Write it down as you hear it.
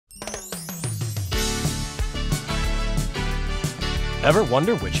Ever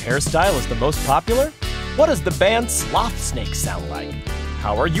wonder which hairstyle is the most popular? What does the band Sloth Snake sound like?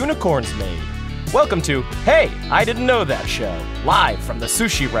 How are unicorns made? Welcome to Hey, I Didn't Know That Show, live from the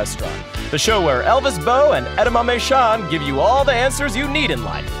sushi restaurant. The show where Elvis Bo and Edamame Sean give you all the answers you need in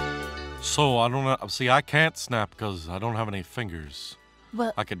life. So, I don't know. See, I can't snap because I don't have any fingers.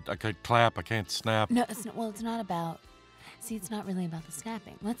 Well, I could clap, I can't snap. no, it's not about. See, it's not really about the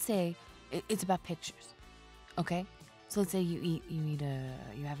snapping. Let's say it's about pictures. Okay? So let's say you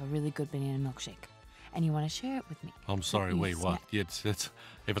have a really good banana milkshake, and you want to share it with me. I'm sorry, You wait, what? snap.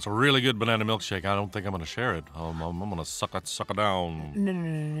 If it's a really good banana milkshake, I don't think I'm gonna share it. I'm gonna suck it down.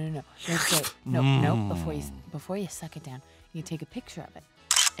 No. Let's say no. Before you suck it down, you take a picture of it,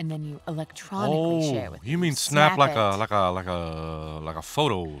 and then you electronically share it with me. You mean snap like a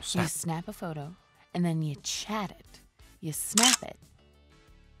photo snap? You snap a photo, and then you chat it. You snap it,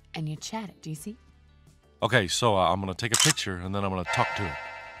 and you chat it. Do you see? Okay, so I'm gonna take a picture and then I'm gonna talk to it.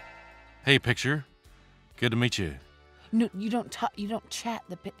 Hey, picture. Good to meet you. No, you don't talk. You don't chat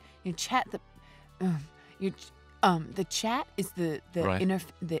the. You chat the. The chat is the Right. interface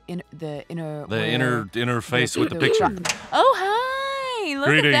with the picture. Oh, hi! Look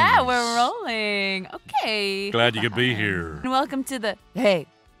Greetings. at that. We're rolling. Okay. Glad you could be here. And welcome to the Hey,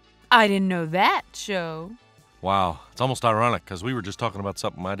 I Didn't Know That show. Wow, it's almost ironic because we were just talking about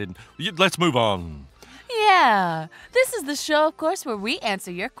something I didn't. Let's move on. Yeah, this is the show, of course, where we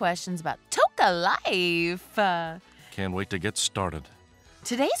answer your questions about Toca Life. Can't wait to get started.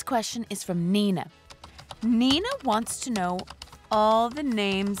 Today's question is from Nina. Nina wants to know all the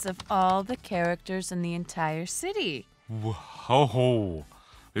names of all the characters in the entire city. Ho.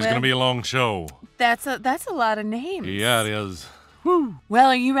 It's Well- gonna be a long show. That's a lot of names. Yeah, it is. Well,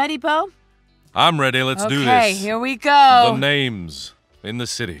 are you ready, Bo? I'm ready. Let's do this. Okay, here we go. The names in the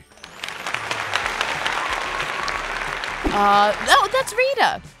city. Oh, that's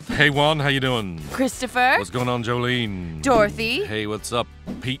Rita. Hey, Juan, how you doing? Christopher. What's going on, Jolene? Dorothy. Hey, what's up,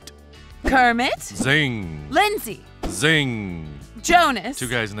 Pete? Kermit. Zing. Lindsay. Zing. Jonas. Two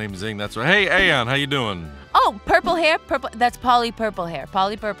guys named Zing, that's right. Hey, Aeon, how you doing? Oh, purple hair. Purple. That's Polly Purple Hair.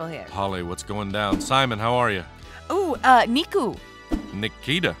 Polly Purple Hair. Holly, what's going down? Simon, how are you? Ooh, Niku.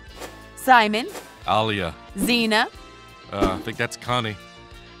 Nikita. Simon. Alia. Xena. I think that's Connie.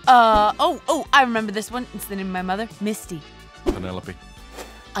 I remember this one. It's the name of my mother. Misty. Penelope.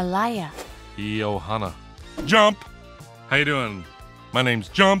 Alaya. Johanna. Jump. How you doing? My name's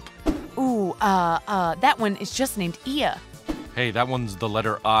Jump. Ooh, that one is just named Ia. Hey, that one's the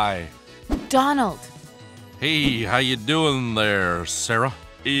letter I. Donald. Hey, how you doing there, Sarah?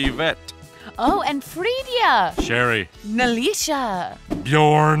 Yvette. Oh, and Freedia. Sherry. Nalisha.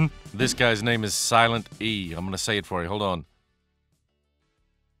 Bjorn. This guy's name is Silent E. I'm gonna say it for you. Hold on.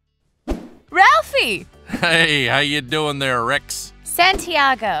 Ralphie. Hey, how you doing there, Rex?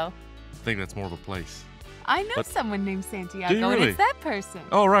 Santiago. I think that's more of a place. I know But- someone named Santiago, Do you and really? it's that person.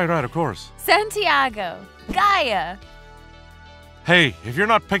 Oh, right, of course. Santiago. Gaia. Hey, if you're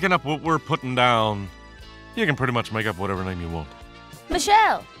not picking up what we're putting down, you can pretty much make up whatever name you want.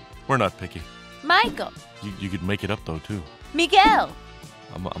 Michelle. We're not picky. Michael. You could make it up, though, too. Miguel.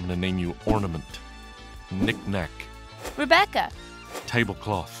 I'm gonna name you Ornament. Knick-knack. Rebecca.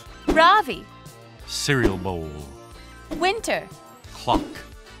 Tablecloth. Ravi. Cereal bowl. Winter. Clock.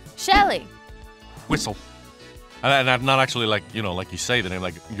 Shelley. Whistle. And I'm not actually like you say the name,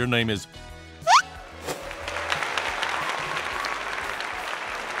 like your name is...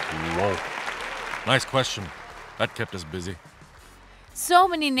 Whoa. Nice question. That kept us busy. So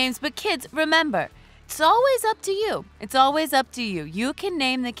many names, but kids, remember, it's always up to you. It's always up to you. You can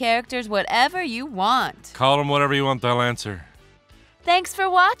name the characters whatever you want. Call them whatever you want, they'll answer. Thanks for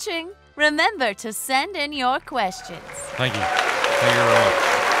watching. Remember to send in your questions. Thank you. Thank you very much.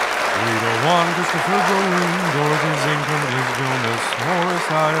 Rita, Juan, Christopher, Jolene, Dorothy, Zing, Kermit, Jonas, Morris,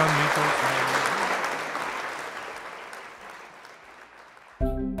 Aya, Nico,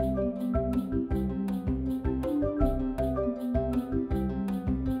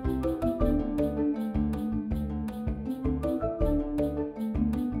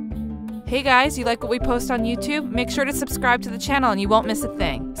 Hey guys, you like what we post on YouTube? Make sure to subscribe to the channel and you won't miss a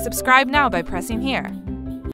thing. Subscribe now by pressing here.